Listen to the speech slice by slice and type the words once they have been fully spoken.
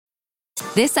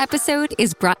This episode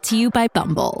is brought to you by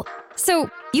Bumble.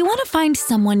 So, you want to find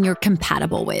someone you're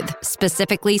compatible with,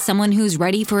 specifically someone who's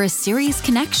ready for a serious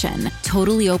connection,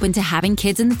 totally open to having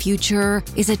kids in the future,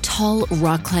 is a tall,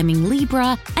 rock-climbing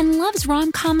Libra, and loves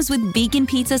rom-coms with vegan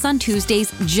pizzas on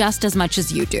Tuesdays just as much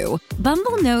as you do.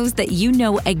 Bumble knows that you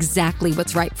know exactly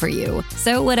what's right for you.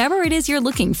 So whatever it is you're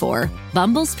looking for,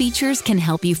 Bumble's features can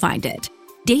help you find it.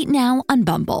 Date now on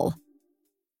Bumble.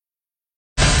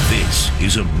 This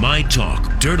is a My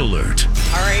Talk Dirt Alert.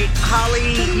 All right,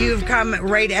 Holly, you've come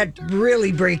right at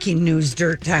really breaking news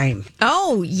dirt time.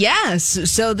 Oh, yes.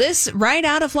 So this right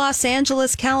out of Los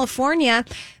Angeles, California,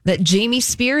 that Jamie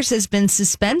Spears has been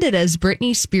suspended as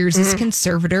Britney Spears'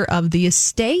 conservator of the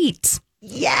estate.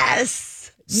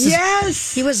 Yes.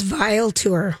 Yes. He was vile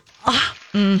to her.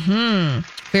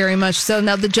 Very much so.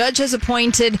 Now, the judge has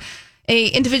appointed a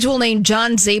individual named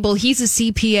John Zabel. He's a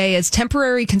CPA as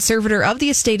temporary conservator of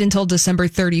the estate until December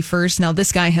 31st. Now,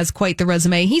 this guy has quite the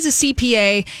resume. He's a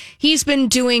CPA. He's been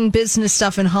doing business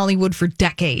stuff in Hollywood for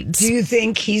decades. Do you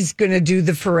think he's going to do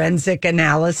the forensic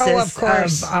analysis of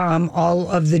course. of all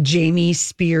of the Jamie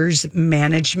Spears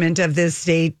management of the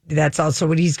estate? That's also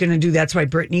what he's going to do. That's why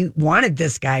Britney wanted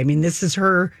this guy. I mean, this is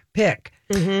her pick.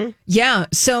 Mm-hmm. Yeah.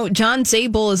 So John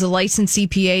Zabel is a licensed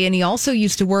CPA, and he also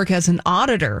used to work as an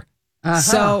auditor.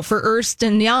 So for Ernst &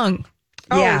 Young.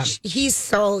 Yeah. He's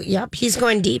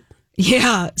going deep.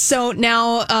 Yeah. So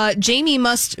now Jamie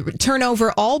must turn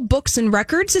over all books and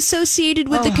records associated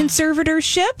with the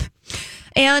conservatorship.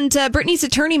 And Britney's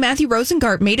attorney, Matthew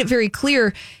Rosengart, made it very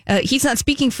clear. He's not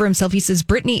speaking for himself. He says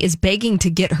Britney is begging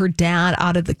to get her dad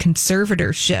out of the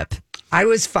conservatorship. I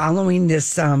was following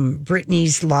this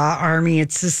Britney's Law Army.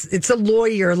 It's a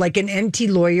lawyer, like an NT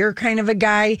lawyer kind of a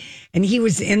guy. And he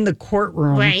was in the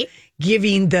courtroom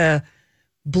giving the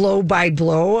blow by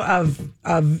blow of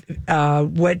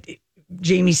what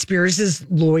Jamie Spears'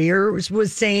 lawyer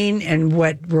was saying and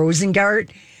what Rosengart.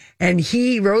 And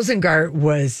Rosengart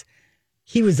was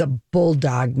a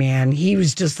bulldog, man. He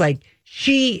was just like,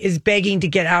 she is begging to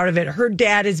get out of it. Her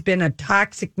dad has been a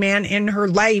toxic man in her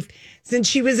life since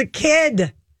she was a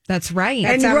kid. That's right.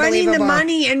 And running the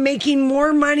money and making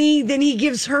more money than he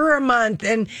gives her a month,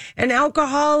 and an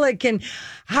alcoholic, and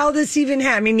how this even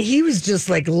happened. I mean, he was just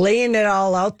like laying it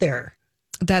all out there.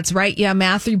 That's right. Yeah,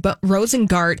 Matthew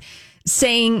Rosengart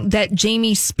saying that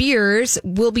Jamie Spears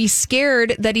will be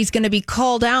scared that he's going to be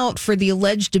called out for the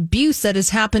alleged abuse that has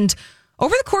happened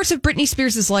over the course of Britney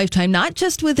Spears' lifetime, not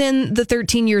just within the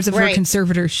 13 years of her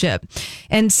conservatorship,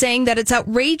 and saying that it's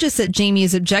outrageous that Jamie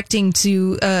is objecting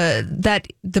to that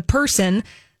the person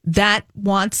that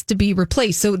wants to be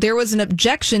replaced. So there was an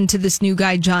objection to this new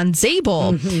guy, John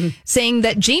Zabel, saying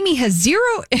that Jamie has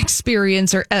zero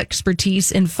experience or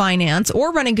expertise in finance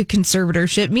or running a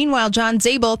conservatorship. Meanwhile, John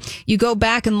Zabel, you go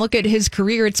back and look at his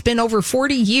career, it's been over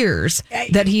 40 years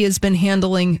that he has been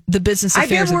handling the business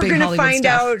affairs of big Hollywood stuff. I bet we're going to find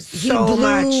out he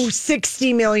blew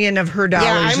 $60 million of her dollars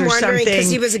or something. I'm wondering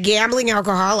because he was a gambling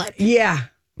alcoholic. Yeah.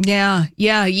 Yeah.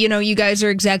 You know, you guys are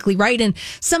exactly right. And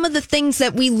some of the things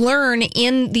that we learn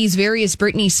in these various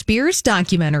Britney Spears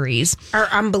documentaries are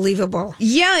unbelievable.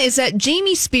 Yeah, is that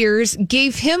Jamie Spears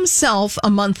gave himself a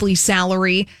monthly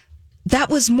salary that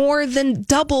was more than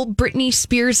double Britney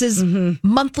Spears'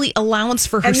 monthly allowance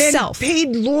for herself. And then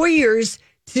paid lawyers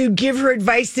to give her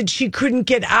advice that she couldn't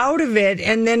get out of it,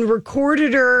 and then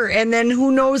recorded her, and then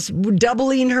who knows,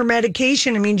 doubling her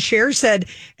medication. I mean, Cher said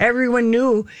everyone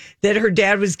knew that her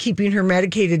dad was keeping her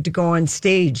medicated to go on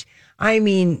stage. I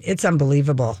mean, it's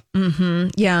unbelievable.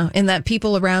 Yeah, and that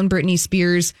people around Britney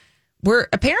Spears were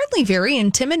apparently very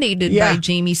intimidated by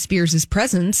Jamie Spears'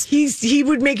 presence. He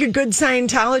would make a good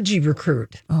Scientology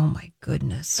recruit. Oh, my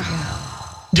goodness.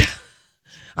 Yeah.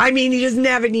 I mean, he doesn't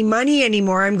have any money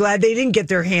anymore. I'm glad they didn't get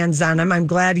their hands on him. I'm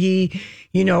glad he,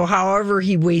 however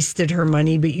he wasted her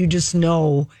money, but you just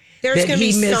know there's going to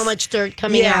be so much dirt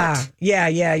coming out. Yeah.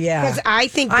 Because I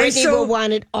think Britney will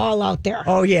want it all out there.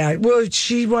 Oh, yeah. Well,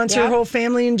 she wants her whole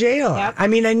family in jail. Yep. I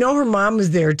mean, I know her mom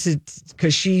was there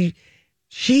because he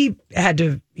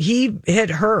hit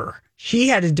her. She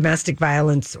had a domestic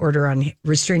violence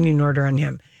restraining order on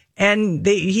him. And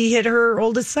he hit her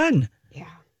oldest son.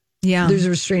 Yeah. There's a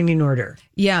restraining order.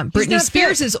 Yeah. Britney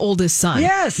Spears' oldest son.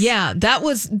 Yes. Yeah. That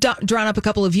was drawn up a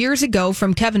couple of years ago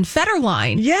from Kevin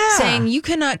Federline. Yeah. Saying, you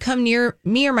cannot come near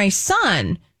me or my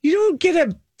son. You don't get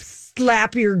to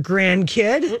slap your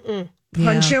grandkid.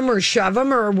 punch him or shove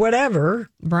him or whatever.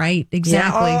 Right,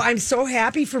 exactly. Yeah. Oh, I'm so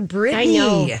happy for Britney. I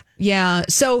know. Yeah,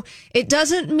 so it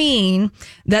doesn't mean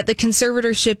that the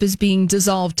conservatorship is being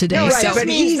dissolved today. No, Right, so but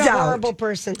means he's the out. horrible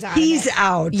person's out. He's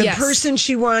out. The Yes. person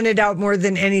she wanted out more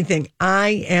than anything.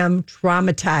 I am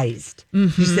traumatized.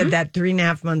 She said that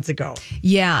 3.5 months ago.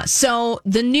 Yeah, so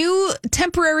the new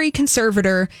temporary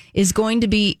conservator is going to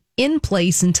be in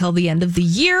place until the end of the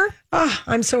year. Oh,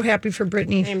 I'm so happy for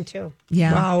Britney. Him too.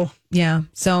 Yeah. Wow. Yeah.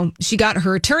 So she got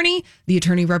her attorney. The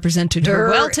attorney represented her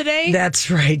well today.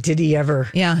 That's right. Did he ever?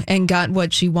 Yeah, and got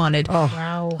what she wanted. Oh,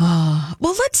 Wow.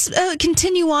 Well, let's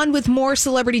continue on with more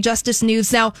celebrity justice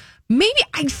news. Now, maybe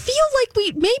I feel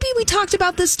like we talked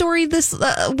about this story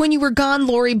when you were gone,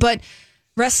 Lori, but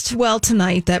rest well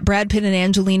tonight that Brad Pitt and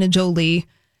Angelina Jolie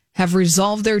have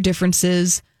resolved their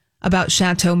differences about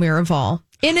Chateau Miraval.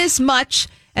 Inasmuch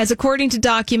as, according to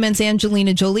documents,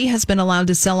 Angelina Jolie has been allowed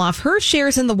to sell off her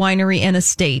shares in the winery and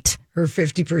estate. her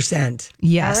 50%.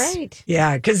 Yes. All right.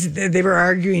 Yeah, because they were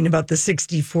arguing about the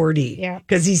 60-40. Yeah.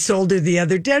 Because he sold her the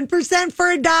other 10% for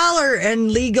 $1.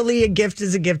 And legally, a gift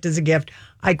is a gift is a gift.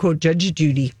 I quote Judge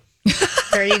Judy.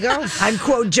 There you go. I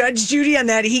quote Judge Judy on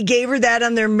that. He gave her that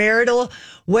on their marital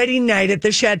wedding night at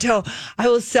the chateau. I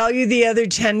will sell you the other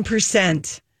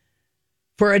 10%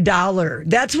 for $1.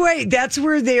 That's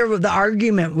where the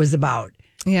argument was about.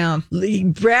 Yeah.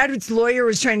 Brad's lawyer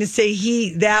was trying to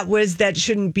say that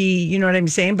shouldn't be, you know what I'm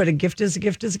saying? But a gift is a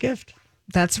gift is a gift.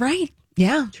 That's right.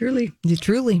 Yeah. Truly.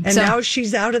 Truly. And now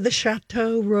she's out of the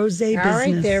Chateau Rosé business. All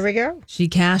right, there we go. She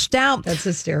cashed out. That's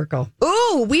hysterical.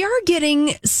 Ooh, we are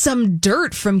getting some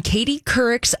dirt from Katie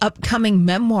Couric's upcoming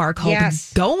memoir called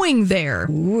Going There.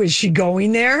 Ooh, is she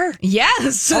going there?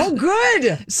 Yes. Oh,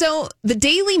 good. So the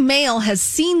Daily Mail has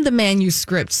seen the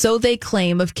manuscript, so they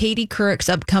claim, of Katie Couric's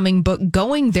upcoming book,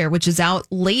 Going There, which is out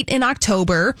late in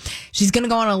October. She's going to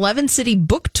go on an 11-city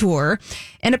book tour.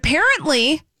 And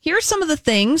apparently, here's some of the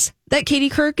things that Katie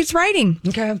Couric is writing.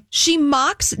 Okay. She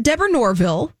mocks Deborah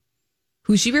Norville,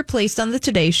 who she replaced on the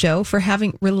Today Show, for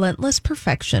having relentless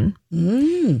perfection.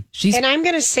 And I'm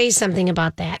going to say something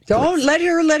about that. Don't let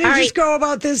her All just go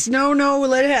about this. No,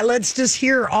 let's just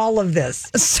hear all of this.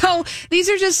 So these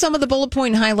are just some of the bullet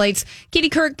point highlights. Katie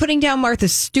Couric putting down Martha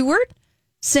Stewart,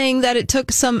 saying that it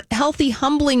took some healthy,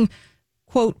 humbling,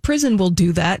 quote, prison will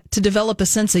do that, to develop a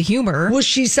sense of humor. Well,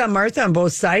 she saw Martha on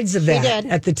both sides of that did.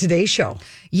 at the Today Show.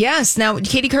 Yes. Now,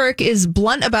 Katie Couric is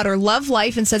blunt about her love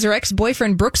life and says her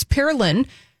ex-boyfriend, Brooks Perlin,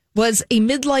 was a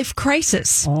midlife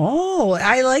crisis. Oh,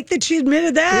 I like that she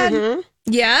admitted that. Mm-hmm.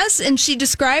 Yes. And she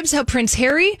describes how Prince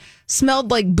Harry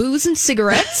smelled like booze and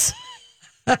cigarettes.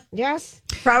 Yes.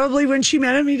 Probably when she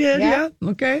met him, he did. Yeah. Yeah.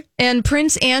 Okay. And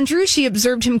Prince Andrew, she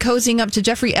observed him cozying up to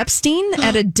Jeffrey Epstein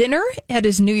at a dinner at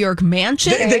his New York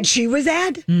mansion. That she was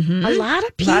at? Mm-hmm. A lot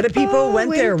of people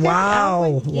went there.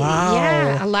 Wow. Wow.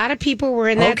 Yeah, a lot of people were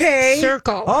in that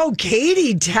circle. Oh,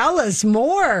 Katie, tell us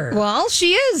more. Well,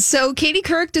 she is. So Katie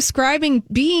Couric describing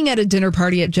being at a dinner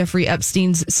party at Jeffrey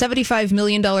Epstein's $75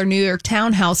 million New York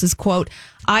townhouse is, quote,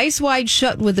 eyes wide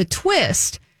shut with a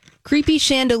twist, creepy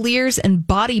chandeliers and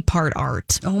body part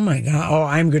art. Oh, my God. Oh,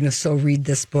 I'm going to read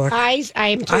this book.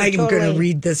 I'm going to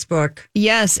read this book.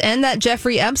 Yes, and that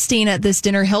Jeffrey Epstein at this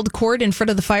dinner held court in front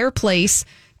of the fireplace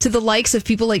to the likes of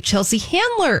people like Chelsea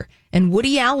Handler and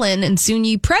Woody Allen and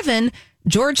Sunyi Previn,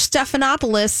 George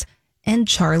Stephanopoulos, and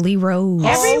Charlie Rose.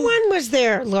 Everyone was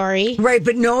there, Lori. Right,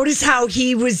 but notice how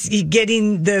he was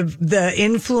getting the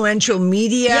influential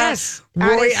media. Yes.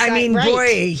 Roy, Right.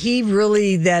 boy, he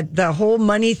really, that the whole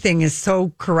money thing is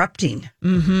so corrupting.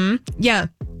 Mm-hmm. Yeah.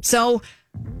 So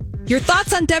your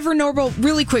thoughts on Deborah Norville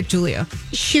really quick, Julia.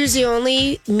 She was the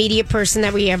only media person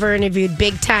that we ever interviewed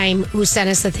big time who sent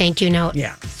us a thank you note.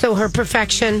 Yeah. So her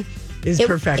perfection Is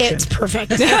perfection. It's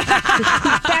perfect.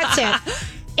 That's it.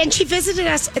 And she visited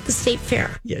us at the State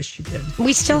Fair. Yes, she did.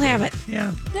 We still have it.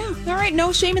 Yeah. Yeah. All right.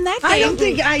 No shame in that. I don't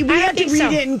think we have to think read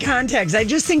so. it in context. I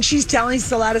just think she's telling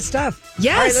us a lot of stuff.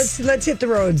 Yes. All right, let's hit the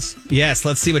roads. Yes,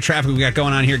 let's see what traffic we got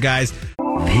going on here, guys.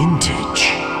 Vintage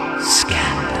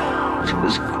scandal. It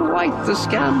was quite the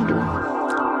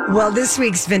scandal. Well, this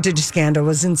week's Vintage Scandal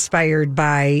was inspired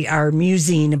by our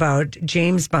musing about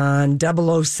James Bond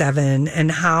 007 and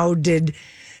how did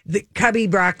the Cubby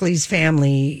Broccoli's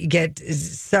family get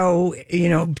so,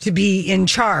 to be in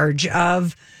charge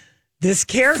of this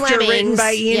character written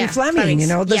by Ian Fleming,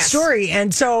 the story.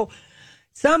 And so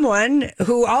someone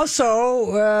who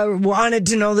also wanted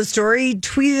to know the story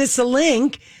tweeted us a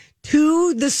link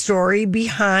to the story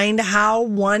behind how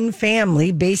one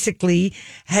family basically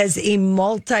has a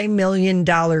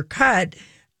multi-million-dollar cut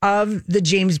of the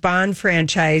James Bond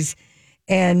franchise.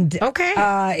 And Okay.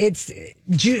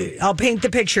 I'll paint the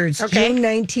picture. It's June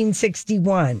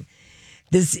 1961.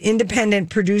 This independent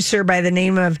producer by the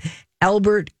name of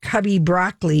Albert Cubby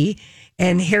Broccoli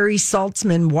and Harry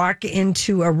Saltzman walk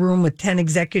into a room with 10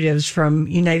 executives from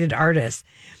United Artists.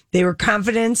 They were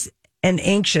confident and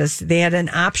anxious. They had an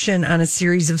option on a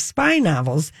series of spy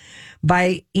novels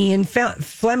by Ian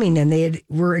Fleming, and they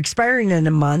were expiring in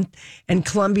a month. And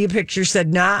Columbia Pictures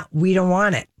said, "Nah, we don't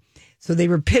want it." So they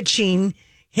were pitching,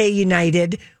 "Hey,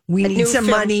 United, we need some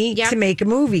money to make a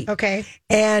movie." Okay.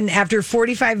 And after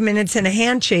 45 minutes and a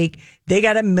handshake, they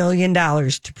got $1 million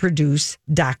to produce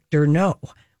Dr. No,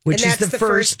 which is the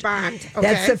first Bond. Okay.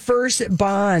 That's the first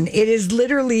Bond. It is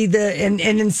literally and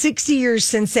in 60 years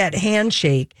since that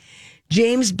handshake,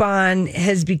 James Bond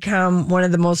has become one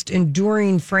of the most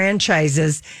enduring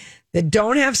franchises that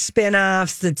don't have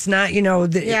spin-offs. That's not,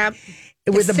 with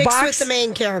with the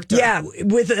main character. Yeah,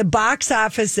 with a box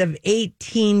office of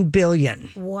 $18 billion.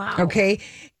 Wow. Okay.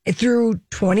 Through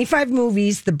 25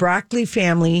 movies, the Broccoli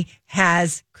family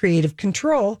has creative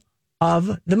control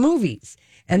of the movies.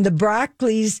 And the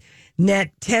Broccoli's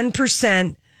net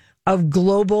 10% of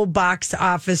global box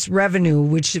office revenue,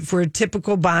 which for a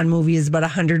typical Bond movie is about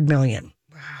 $100 million.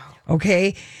 Wow.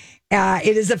 Okay.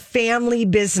 It is a family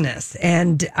business.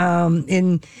 And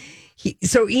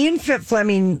so Ian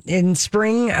Fleming in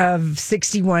spring of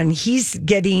 61, he's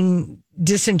getting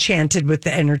disenchanted with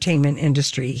the entertainment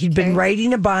industry. He'd been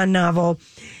writing a Bond novel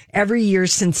every year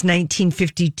since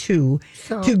 1952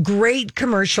 to great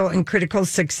commercial and critical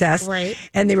success. Right.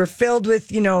 And they were filled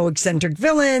with, eccentric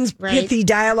villains, pithy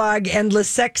dialogue,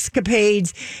 endless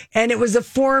sexcapades. And it was a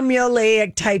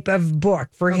formulaic type of book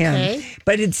for him.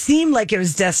 But it seemed like it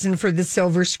was destined for the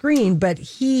silver screen. But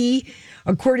he,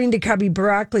 according to Cubby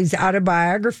Broccoli's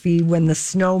autobiography, When the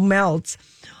Snow Melts,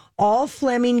 all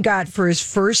Fleming got for his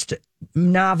first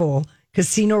novel,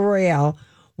 Casino Royale,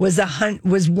 was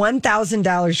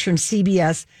 $1,000 from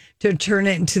CBS to turn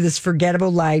it into this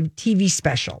forgettable live TV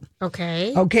special.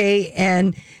 Okay.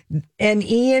 And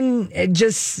Ian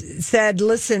just said,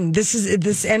 "Listen,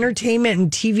 this entertainment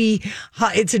and TV,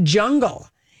 it's a jungle."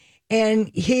 And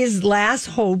his last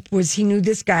hope was he knew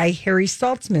this guy, Harry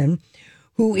Saltzman,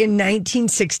 who in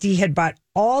 1960 had bought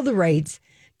all the rights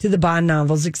to the Bond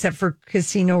novels except for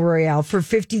Casino Royale for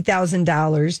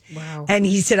 $50,000. Wow. And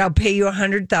he said, "I'll pay you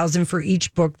 $100,000 for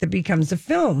each book that becomes a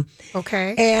film."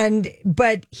 Okay.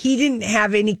 But he didn't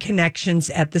have any connections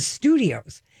at the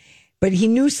studios. But he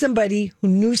knew somebody who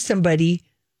knew somebody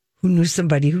who knew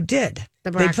somebody who did.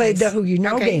 They played the Who You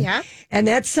Know game. Yeah. And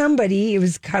that somebody, it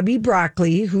was Cubby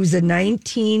Broccoli, who's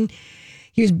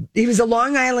he was a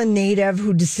Long Island native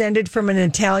who descended from an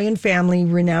Italian family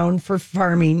renowned for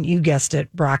farming, you guessed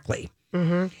it, broccoli.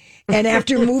 Mm-hmm. And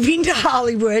after moving to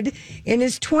Hollywood in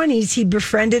his 20s, he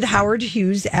befriended Howard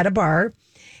Hughes at a bar.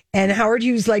 And Howard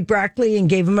Hughes liked broccoli and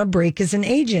gave him a break as an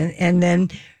agent. And then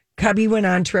Cubby went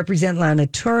on to represent Lana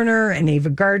Turner and Ava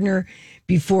Gardner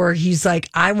before he's like,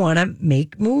 "I want to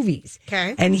make movies."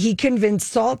 Okay. And he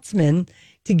convinced Saltzman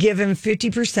to give him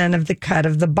 50% of the cut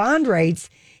of the Bond rights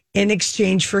in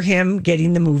exchange for him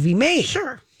getting the movie made.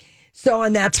 Sure. So,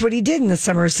 and that's what he did in the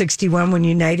summer of 61 when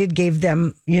United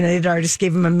Artists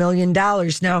gave him $1 million.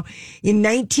 Now, in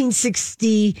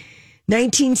 1960,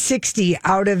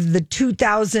 out of the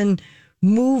 2,000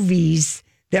 movies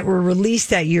that were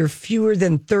released that year, fewer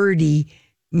than 30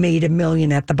 made $1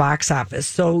 million at the box office.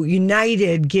 So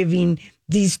United giving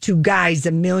these two guys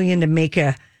 $1 million to make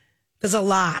was a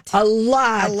lot of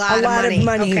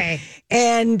money. Okay.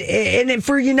 And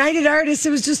for United Artists, it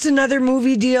was just another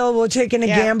movie deal. We're taking a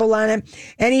gamble on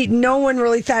it. And no one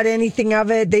really thought anything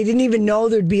of it. They didn't even know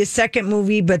there'd be a second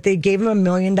movie, but they gave him $1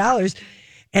 million.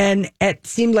 And it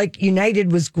seemed like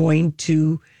United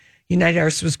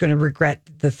Artists was going to regret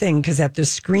the thing, because at the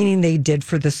screening they did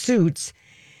for the Suits,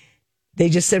 they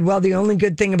just said, "Well, the only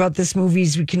good thing about this movie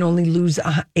is we can only lose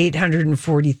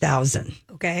 $840,000.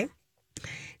 Okay.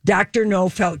 Dr. No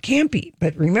felt campy,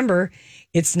 but remember,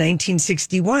 it's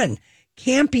 1961.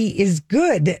 Campy is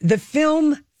good. The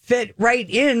film fit right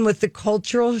in with the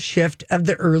cultural shift of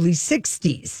the early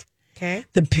 60s. Okay.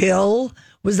 The pill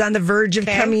was on the verge of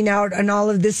coming out and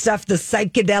all of this stuff, the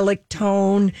psychedelic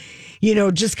tone,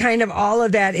 just kind of all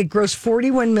of that. It grossed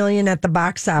 $41 million at the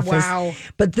box office. Wow.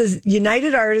 But the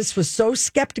United Artists was so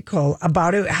skeptical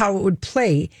about it, how it would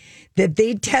play, that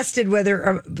they tested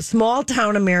whether small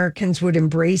town Americans would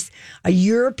embrace a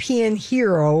European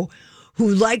hero who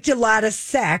liked a lot of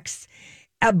sex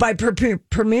by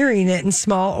premiering it in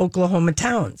small Oklahoma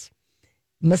towns.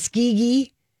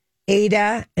 Muskogee,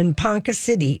 Ada, and Ponca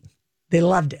City. They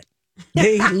loved it.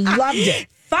 They loved it.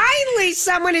 Finally,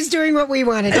 someone is doing what we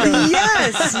want to do.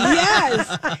 Yes.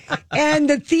 And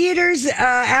the theaters,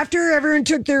 after everyone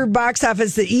took their box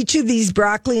office, each of these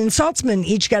Broccoli and Saltzman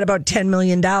each got about $10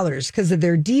 million because of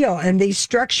their deal. And they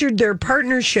structured their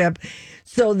partnership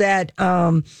so that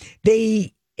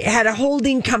they had a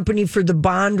holding company for the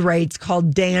Bond rights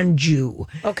called Danju.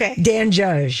 Okay.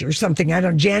 Danjudge or something. I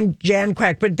don't know. Jan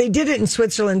Quack. But they did it in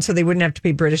Switzerland so they wouldn't have to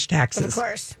pay British taxes. Of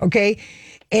course. Okay.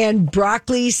 And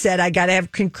Broccoli said, I got to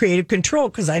have creative control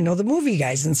because I know the movie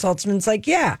guys. And Saltzman's like,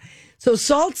 yeah. So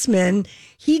Saltzman,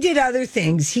 he did other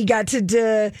things. He got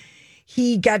to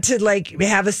like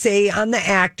have a say on the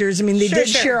actors. I mean, they did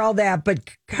share all that, but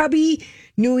Cubby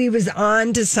knew he was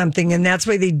on to something, and that's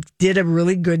why they did a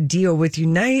really good deal with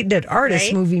United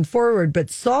Artists moving forward. But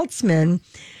Saltzman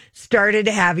started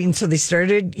having, so they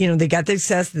started, they got the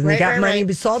success, then they got money,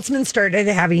 but Saltzman started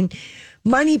having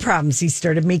money problems. He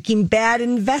started making bad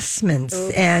investments.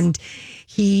 Oops. And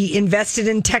he invested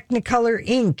in Technicolor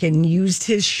Inc. and used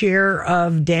his share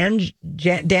of Dan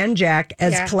Jack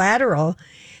as collateral.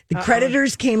 The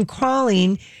creditors came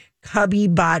calling. Cubby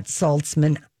bought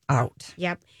Saltzman out.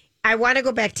 Yep. I want to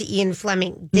go back to Ian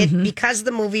Fleming. Because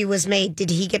the movie was made,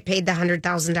 did he get paid the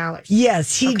 $100,000?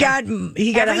 Yes, he got.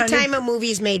 Every time a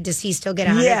movie's made, does he still get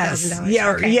 $100,000? Yes,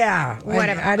 yeah.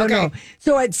 Whatever. I don't know.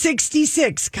 So at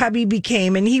 66, Cubby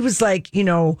became, and he was like,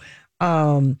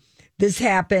 this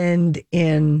happened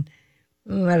in.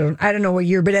 I don't know what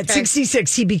year, but at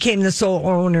 66, he became the sole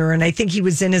owner, and I think he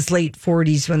was in his late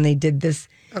 40s when they did this.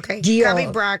 Okay, deal. Cubby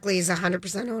Broccoli is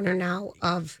 100% owner now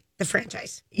of the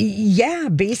franchise. Yeah,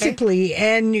 basically.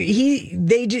 Okay. And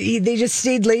they just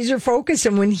stayed laser focused.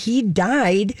 And when he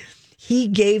died, he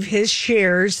gave his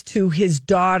shares to his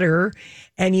daughter,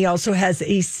 and he also has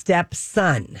a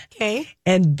stepson. Okay.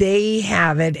 And they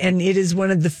have it. And it is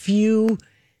one of the few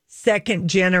second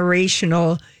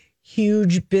generational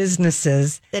huge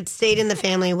businesses that stayed in the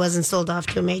family, wasn't sold off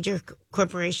to a major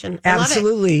corporation.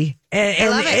 Absolutely. I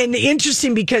love it. And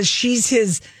interesting because she's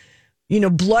his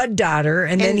blood daughter,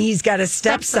 and then he's got a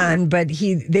stepson, but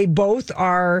they both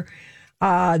are,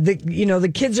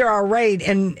 the kids are all right.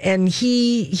 And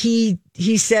he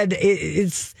said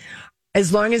it's,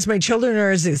 as long as my children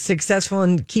are as successful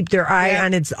and keep their eye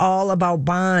on, it's all about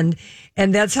Bond.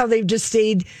 And that's how they've just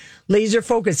stayed laser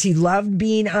focused. He loved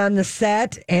being on the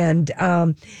set, and,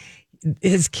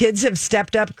 his kids have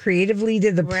stepped up creatively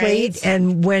to the plate.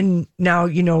 And when now,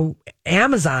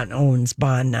 Amazon owns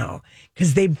Bond now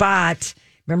because they bought,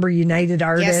 remember, United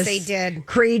Artists? Yes, they did.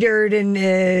 Cratered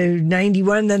in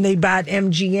 91, then they bought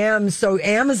MGM. So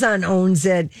Amazon owns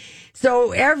it.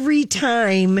 So every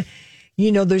time,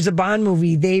 there's a Bond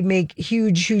movie, they make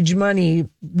huge, huge money,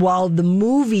 while the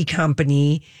movie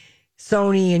company,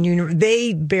 Sony and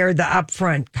they bear the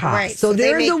upfront cost. Right. So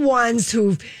they're the ones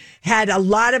who've had a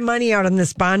lot of money out on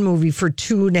this Bond movie for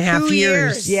 2.5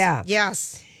 years. Yeah.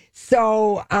 Yes.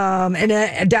 So, and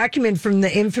a document from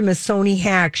the infamous Sony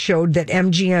hack showed that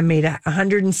MGM made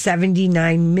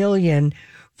 $179 million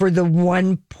for the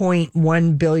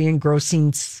 $1.1 billion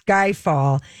grossing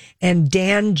Skyfall, and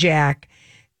Dan Jack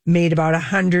made about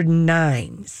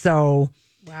 109. So,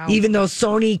 even though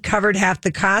Sony covered half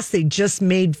the cost, they just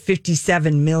made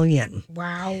 $57 million.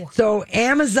 Wow. So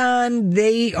Amazon,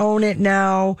 they own it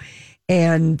now.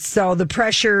 And so the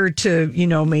pressure to,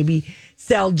 maybe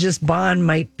sell just Bond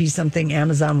might be something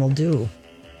Amazon will do,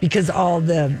 because all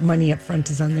the money up front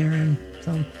is on their end.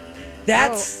 So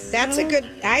that's a good,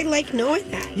 I like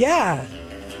knowing that. Yeah.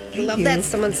 I love that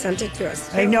someone sent it to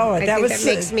us, too. I know it. That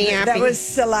makes me happy. That was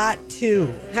Salat, too.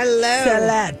 Hello.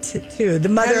 Salat, too. The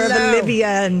mother of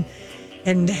Olivia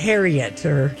and Harriet,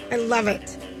 or I love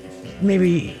it.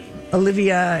 Maybe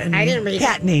Olivia and I didn't read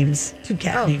cat names. Two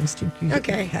cat names. Two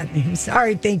cat names. All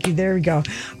right, thank you. There we go.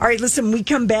 All right, listen, we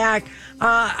come back.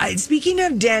 Speaking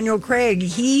of Daniel Craig,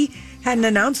 he had an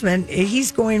announcement.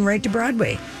 He's going right to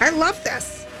Broadway. I love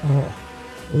this. Oh,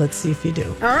 let's see if you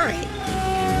do. All right.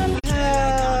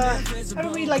 How do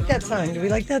we like that song? Do we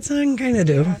like that song? Kind of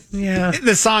do. Yeah.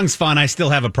 The song's fun. I still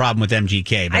have a problem with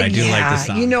MGK, but I do like the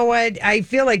song. You know what? I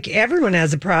feel like everyone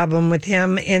has a problem with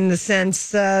him in the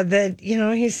sense that,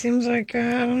 he seems like,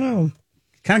 I don't know.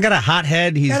 Kind of got a hot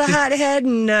head. He's got a hot head,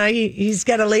 and he's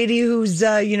got a lady who's,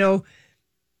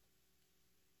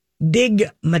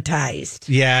 digmatized.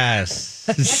 Yes.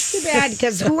 That's too bad,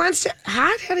 because who wants to?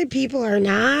 Hot-headed people are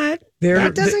not.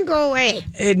 That doesn't go away.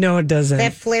 No, it doesn't.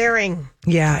 That flaring.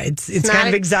 Yeah, it's kind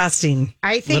of exhausting.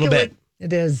 I think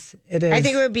It is. I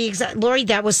think it would be Lori,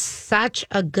 that was such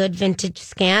a good vintage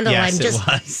scandal. Yes, it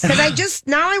was. Because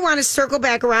now I want to circle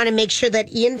back around and make sure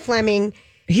that Ian Fleming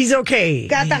He's okay.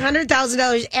 Got the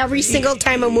 $100,000 every single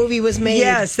time a movie was made.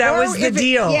 Yes, that was the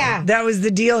deal. That was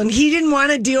the deal. And he didn't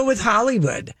want to deal with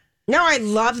Hollywood. No, I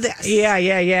love this. Yeah.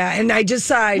 And I just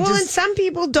saw. And some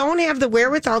people don't have the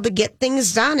wherewithal to get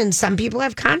things done, and some people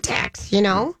have contacts, you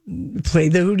know? Play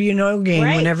the who do you know game.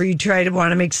 Right. Whenever you try to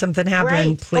want to make something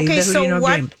happen, play the who do you know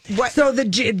game. So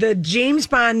the James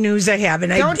Bond news I have.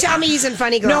 And don't tell me he's in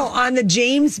Funny Girl. No, on the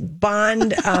James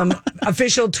Bond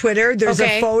official Twitter, there's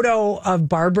a photo of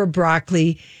Barbara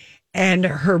Broccoli and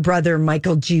her brother,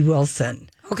 Michael G. Wilson.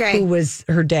 Okay. Who was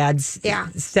her dad's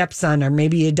stepson or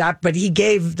maybe but he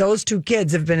gave those two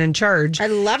kids have been in charge. I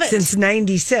love it. Since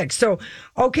 96. So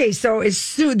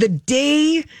the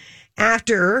day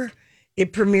after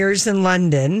it premieres in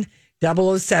London,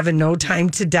 007, No Time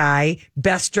to Die,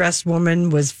 best dressed woman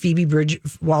was Phoebe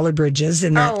Waller-Bridges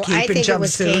in that cape and jumpsuit. It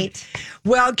was Kate.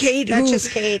 Well, Kate,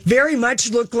 Kate, very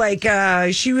much looked like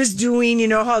she was doing, you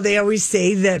know how they always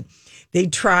say that they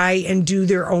try and do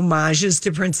their homages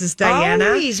to Princess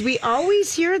Diana. We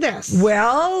always hear this.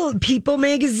 Well, People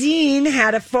magazine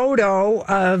had a photo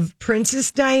of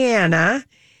Princess Diana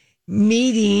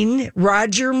meeting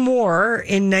Roger Moore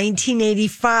in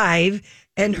 1985,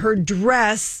 and her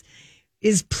dress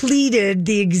is pleated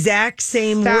the exact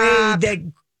same way that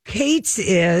Kate's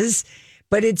is.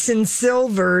 But it's in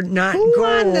silver, not gold. Who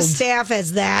on the staff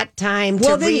has that time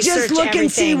to research then just look everything? And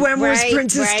see when was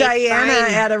Princess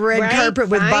Diana at a red carpet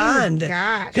with Bond.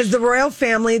 Because the royal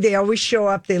family, they always show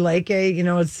up. They like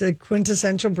it's a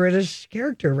quintessential British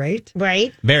character, right?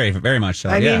 Right. Very, very much so.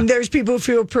 I mean, there's people who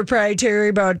feel proprietary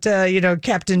about,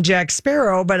 Captain Jack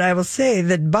Sparrow, but I will say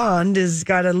that Bond has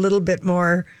got a little bit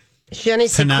more... Je ne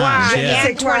sais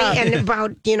quoi, and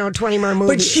about 20 more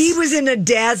movies. But she was in a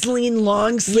dazzling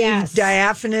long sleeve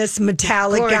diaphanous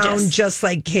metallic gown, just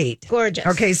like Kate. Gorgeous.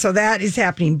 Okay, so that is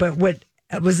happening. But what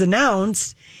was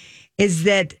announced is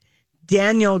that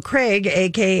Daniel Craig,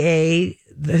 aka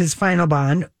his final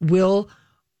Bond, will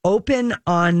open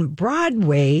on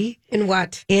Broadway. In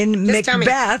what? In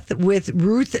Macbeth with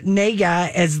Ruth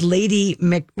Negga as Lady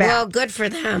Macbeth. Well, good for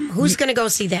them. Who's going to go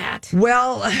see that?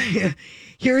 Well.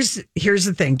 Here's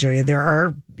the thing, Julia. There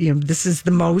are, this is the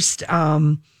most,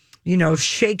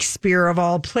 Shakespeare of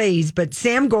all plays, but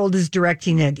Sam Gold is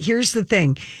directing it. Here's the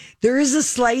thing. There is a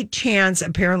slight chance,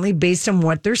 apparently, based on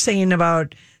what they're saying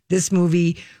about this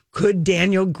movie, could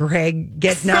Daniel Craig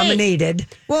get nominated?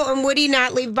 Well, and would he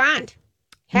not leave Bond?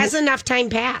 Has enough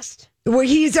time passed? Well,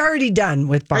 he's already done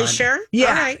with Bond. Are you sure? Yeah.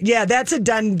 All right. Yeah, that's a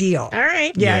done deal. All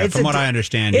right. Yeah, from what I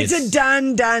understand. It's a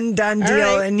done deal,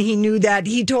 right. And he knew that.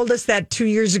 He told us that 2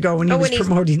 years ago when he was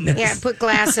promoting this. Yeah, put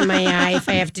glass in my eye if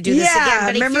I have to do this again.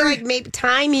 But remember, I feel like maybe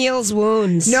time heals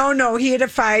wounds. No, he had a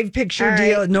 5-picture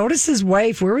deal. Notice his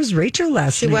wife. Where was Rachel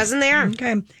last night? She wasn't there.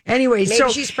 Okay. Anyway, maybe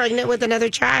she's pregnant with another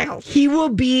child. He will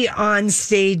be on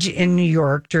stage in New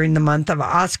York during the month of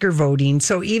Oscar voting.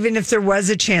 So even if there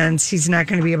was a chance, he's not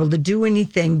going to be able to do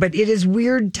anything. But it is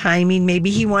weird timing.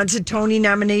 Maybe he wants a Tony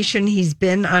nomination. He's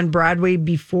been on Broadway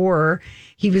before.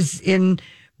 He was in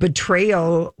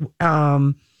Betrayal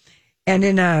and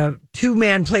in a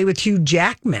 2-man play with Hugh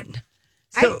Jackman.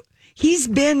 So he's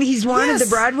wanted the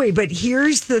Broadway. But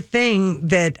here's the thing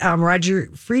that Roger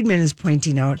Friedman is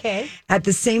pointing out. Okay. At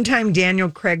the same time, Daniel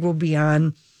Craig will be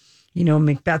on,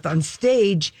 Macbeth on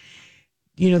stage.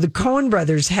 The Coen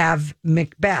brothers have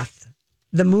Macbeth,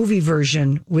 the movie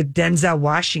version with Denzel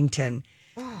Washington.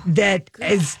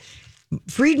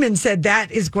 Friedman said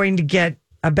that is going to get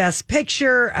a Best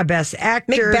Picture, a Best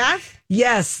Actor. Macbeth?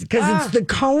 Yes, because it's the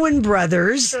Coen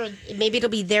brothers. So maybe it'll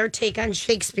be their take on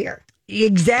Shakespeare.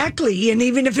 Exactly. And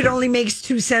even if it only makes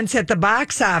 2 cents at the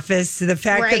box office, the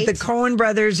fact that the Coen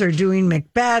brothers are doing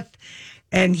Macbeth,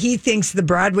 and he thinks the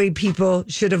Broadway people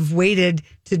should have waited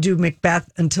to do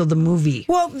Macbeth until the movie.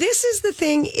 Well, this is the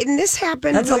thing, and this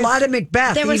happened. That's a lot of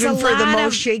Macbeth, even for the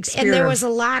most Shakespeare. And there was a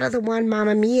lot of the one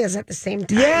Mamma Mia's at the same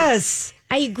time. Yes.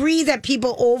 I agree that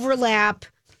people overlap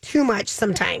too much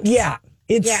sometimes. Yeah.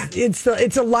 It's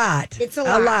a lot. It's a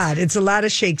lot. It's a lot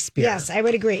of Shakespeare. Yes, I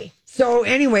would agree. So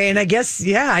anyway, and I guess,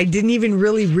 I didn't even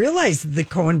really realize that the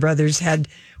Coen brothers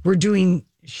were doing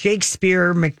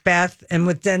Shakespeare, Macbeth, and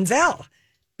with Denzel.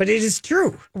 But it is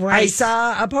true. Right. I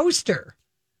saw a poster.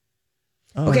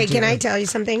 Okay, can I tell you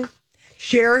something?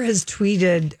 Cher has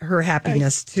tweeted her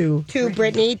happiness to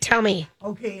Brittany. Tell me.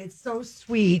 Okay, it's so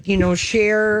sweet.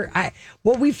 Cher,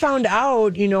 what we found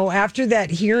out, after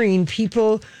that hearing,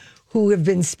 people who have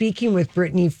been speaking with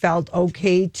Brittany felt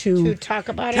okay to talk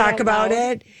about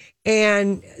it.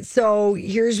 And so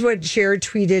here's what Cher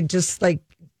tweeted just like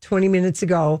 20 minutes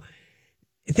ago.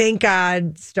 Thank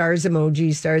God, stars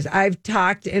emoji, stars. I've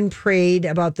talked and prayed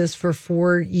about this for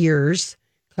 4 years.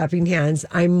 clapping hands.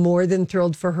 I'm more than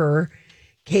thrilled for her.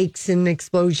 Cakes and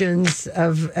explosions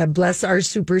of bless our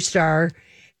superstar.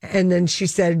 And then she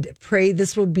said, pray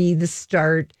this will be the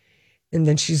start. And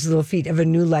then she's little feet of a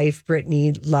new life.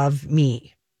 Brittany, love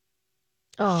me.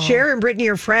 Oh. Cher and Brittany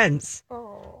are friends.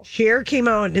 Cher came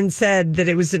out and said that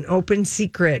it was an open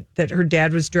secret that her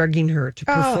dad was drugging her to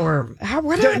perform.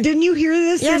 Didn't you hear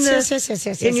this?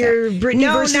 Yes. In your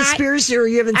Britney versus Spears, or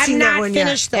you haven't seen that one yet?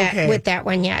 I've not finished with that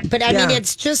one yet. But I mean,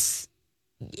 it's just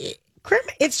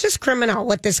criminal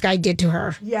what this guy did to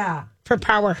her. Yeah. For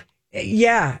power.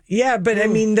 Yeah. But I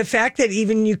mean, the fact that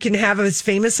even you can have as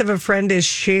famous of a friend as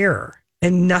Cher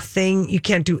and nothing, you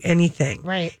can't do anything.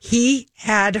 Right. He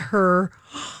had her.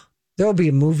 There'll be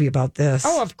a movie about this.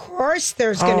 Oh, of course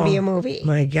there's going to be a movie.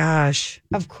 My gosh.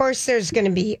 Of course there's going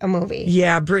to be a movie.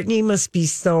 Yeah, Brittany must be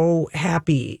so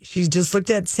happy. She's just looked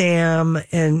at Sam,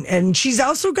 and she's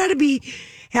also got to be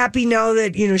happy now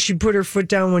that, she put her foot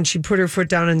down when she put her foot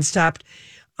down and stopped,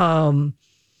 said, I'm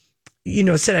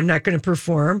not going to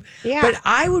perform. Yeah. But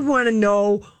I would want to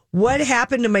know what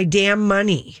happened to my damn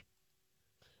money.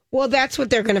 Well, that's what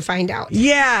they're going to find out.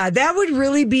 Yeah, that would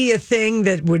really be a thing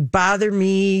that would bother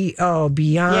me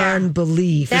beyond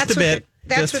belief. Just a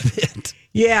bit.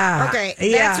 Yeah. Okay.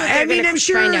 Yeah. I mean, I'm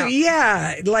sure.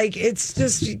 Yeah. Like, it's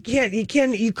just,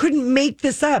 you couldn't make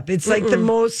this up. It's like the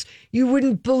most, you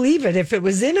wouldn't believe it if it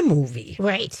was in a movie.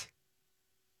 Right.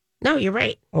 No, you're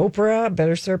right. Oprah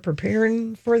better start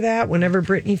preparing for that whenever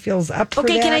Brittany feels up for that.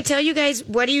 Okay, can I tell you guys,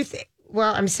 what do you think?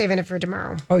 Well, I'm saving it for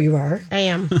tomorrow. Oh, you are? I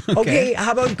am. Okay,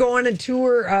 how about go on a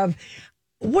tour of,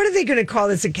 what are they going to call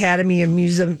this Academy of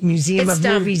Museum of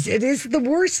Movies? It is the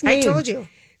worst name. I told you.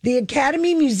 The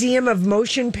Academy Museum of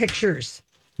Motion Pictures.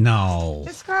 No.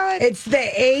 Just call it. It's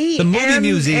the Movie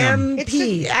Museum.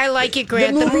 I like it,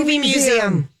 Grant. The Movie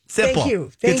Museum. Simple. Thank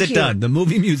you. Gets it done. The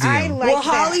Movie Museum. I like that.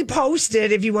 Holly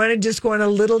posted if you want to just go on a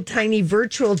little tiny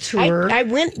virtual tour. I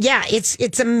went. Yeah,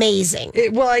 it's amazing.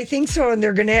 I think so. And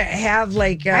they're going to have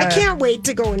I can't wait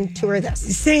to go and tour this.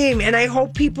 Same. And I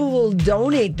hope people will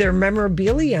donate their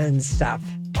memorabilia and stuff.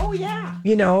 Oh, yeah.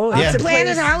 It's a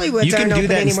Planet Hollywood. You can do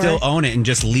that and still own it and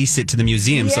just lease it to the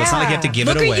museum. So it's not like you have to give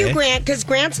it away. Look at you, Grant, because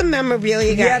Grant's a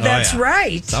memorabilia guy. Yeah, that's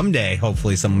right. Someday,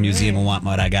 hopefully, some museum will want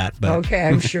what I got. But. Okay,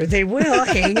 I'm sure they will.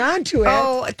 Hang on to it.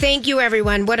 Oh, thank you,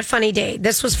 everyone. What a funny day.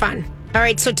 This was fun. All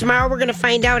right, so tomorrow we're going to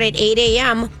find out at 8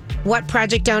 a.m. what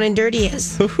Project Down and Dirty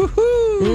is.